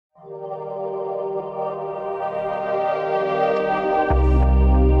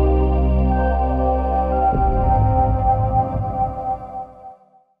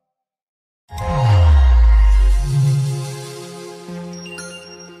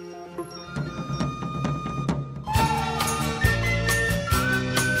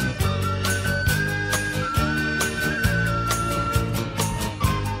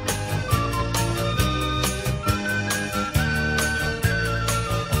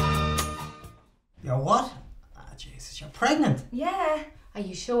You're what? Ah, Jesus, you're pregnant. Yeah. Are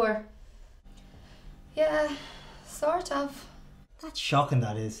you sure? Yeah, sort of. That's shocking,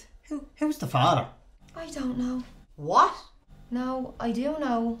 that is. Who's the father? I don't know. What? No, I do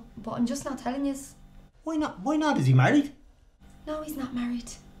know, but I'm just not telling you. Why not? Why not? Is he married? No, he's not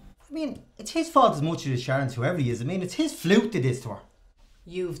married. I mean, it's his fault as much as it's Sharon's, whoever he is. I mean, it's his fluke did this to her.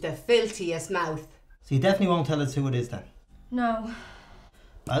 You've the filthiest mouth. So you definitely won't tell us who it is then? No.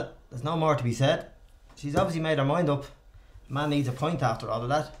 Well, there's no more to be said. She's obviously made her mind up. The man needs a point after all of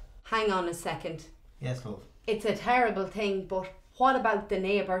that. Hang on a second. Yes, love. It's a terrible thing, but what about the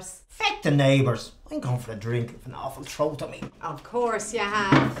neighbours? Feck the neighbours. I'm going for a drink with an awful throat on me. Of course you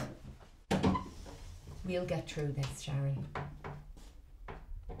have. We'll get through this, Sharon.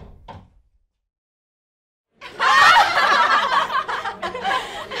 Did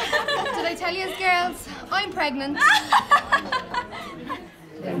I tell you, girls? I'm pregnant.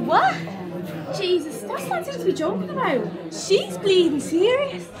 What? Jesus, that's not something to be joking about. She's bleeding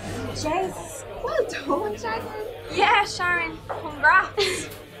serious. Jesus, well done, Sharon. Yeah, Sharon, congrats.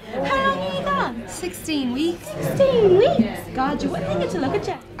 How long are you gone? 16 weeks. 16 weeks? God, you wouldn't think it to look at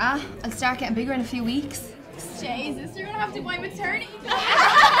you. Ah, I'll start getting bigger in a few weeks. Jesus, you're gonna have to buy maternity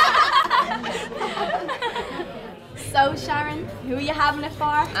So, Sharon, who are you having it for?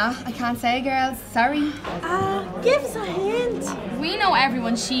 Ah, I can't say, girls. Sorry. Give us a hint. We know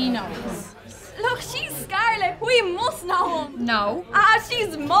everyone she knows. Look, she's Scarlett. We must know him. No.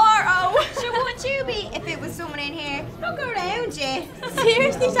 She's Morrow. Sure, would you be if it was someone in here? Look around you.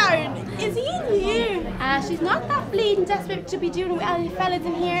 Seriously, Sharon, is he in here? She's not that bleeding desperate to be doing with all you fellas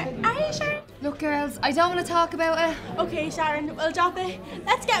in here. Are you, Sharon? Look, girls, I don't want to talk about it. Okay, Sharon, we'll drop it.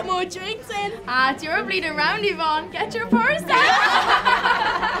 Let's get more drinks in. You're bleeding round, Yvonne. Get your purse out.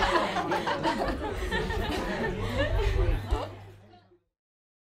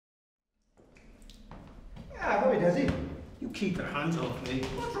 Hi, Desi. You keep your hands off me.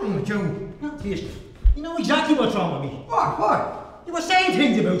 What's wrong with you? You know exactly what's wrong with me. What? You were saying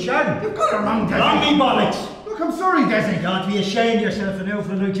things about Sharon. You've got it wrong, Desi. Wrong me bollocks. Look, I'm sorry, Desi. You ought to be ashamed of yourself and now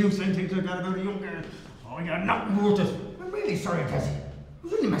for like you saying things like that about a young girl. Oh, you're not worth it. I'm really sorry, Desi. I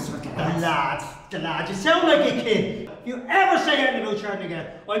was only messing with the The lads. You sound like a kid. If you ever say anything about Sharon again,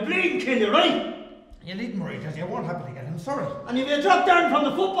 I'll bleed and kill you, right? You needn't worry, Desi. I won't happen again. I'm sorry. And if you drop down from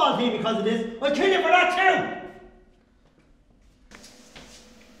the football team because of this, I'll kill you for that too.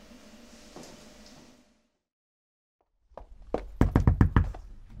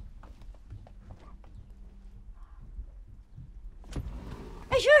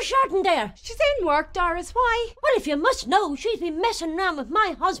 Is your Sharon there? She's in work, Doris. Why? Well, if you must know, she's been messing around with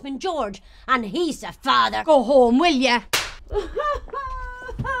my husband George, and he's the father. Go home, will ya?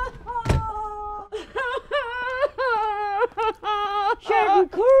 Sharon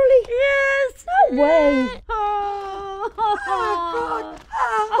Curley? Yes. No way. Oh, God.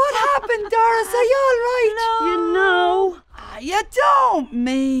 What happened, Doris? Are you all right? No. You know. You don't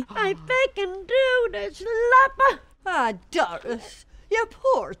mean. I can do this, Lappa. Doris, you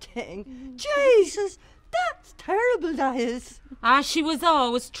poor thing. Jesus, that's terrible, that is. She was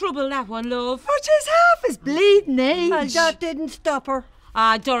always trouble, that one, love. But she's half as bleeding age. And that didn't stop her.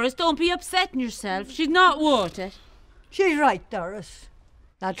 Doris, don't be upsetting yourself. She's not worth it. She's right, Doris.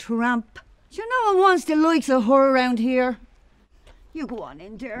 That tramp. You no one wants the likes of her around here. You go on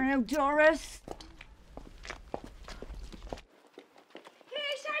in there now, Doris.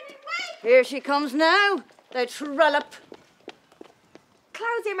 Here, Sharon, wait. Here she comes now, the trollop.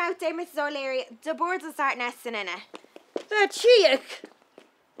 Close your mouth there, Mrs. O'Leary. The birds will start nesting in it. The cheek.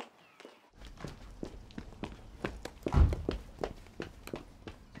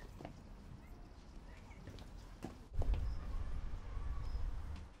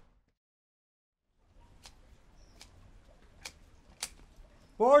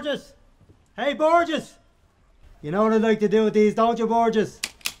 Borges! Hey, Borges! You know what I'd like to do with these, don't you, Borges?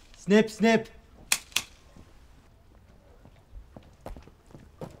 Snip, snip.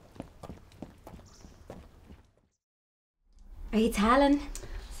 Are you telling?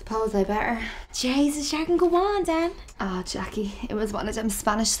 Suppose I better. Jesus, Sharon, go on, then. Jackie, it was one of them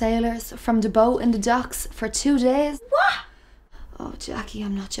Spanish sailors from the boat in the docks for 2 days. What? Oh, Jackie,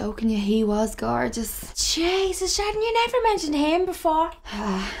 I'm not joking you, he was gorgeous. Jesus, Sharon, you never mentioned him before.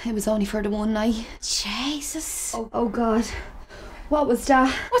 It was only for the one night. Jesus. Oh God. What was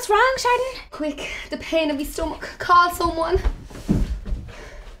that? What's wrong, Sharon? Quick, the pain in my stomach. Call someone. Mrs.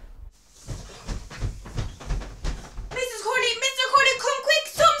 Corley, Mr. Corley, come quick.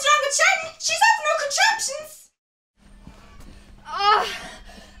 Something's wrong with Sharon. She's having no contraptions.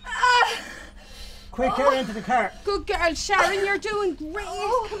 Quick, get her into the car. Good girl, Sharon, you're doing great.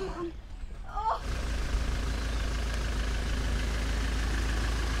 Come on.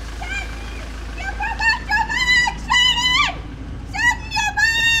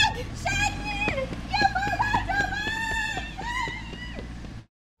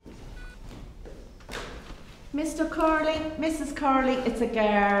 Mr. Curley, Mrs. Curley, it's a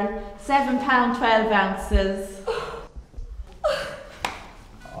girl. £7, 12 ounces.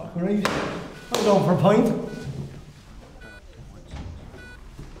 Oh, great. I'm going for a pint.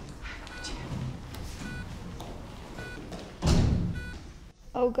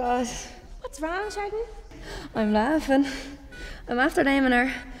 Oh God, What's wrong, Sheldon? I'm laughing. I'm after naming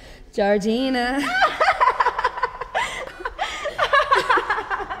her Georgina.